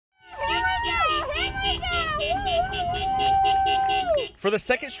For the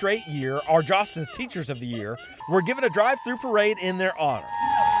second straight year, our Jostens Teachers of the Year were given a drive-through parade in their honor.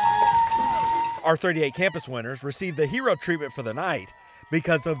 Our 38 campus winners received the hero treatment for the night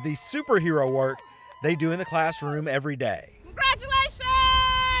because of the superhero work they do in the classroom every day.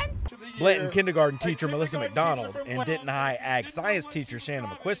 Congratulations! Blanton kindergarten teacher Melissa McDonald and Denton High Ag Science teacher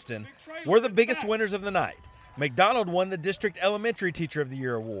Shannon McQuiston were the biggest winners of the night. McDonald won the District Elementary Teacher of the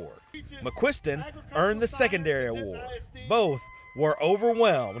Year award. McQuiston earned the Secondary award. Both were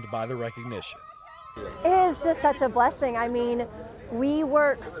overwhelmed by the recognition. It is just such a blessing. I mean, we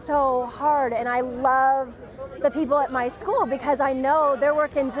work so hard, and I love the people at my school because I know they're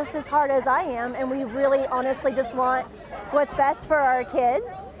working just as hard as I am, and we really honestly just want what's best for our kids,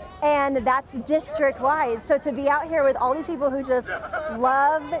 and that's district-wide. So to be out here with all these people who just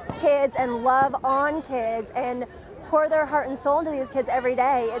love kids and love on kids and pour their heart and soul into these kids every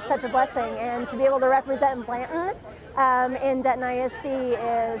day, it's such a blessing. And to be able to represent Blanton in Denton ISD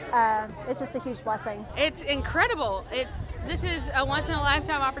is it's just a huge blessing. It's incredible. This is a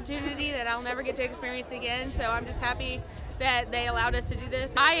once-in-a-lifetime opportunity that I'll never get to experience again, so I'm just happy that they allowed us to do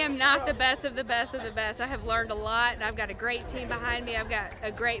this. I am not the best of the best of the best. I have learned a lot, and I've got a great team behind me. I've got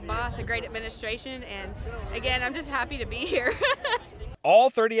a great boss, a great administration, and again, I'm just happy to be here.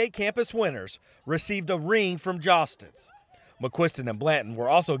 All 38 campus winners received a ring from Jostens. McQuiston and Blanton were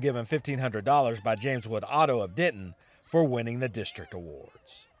also given $1,500 by James Wood Auto of Denton for winning the district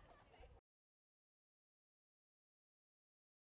awards.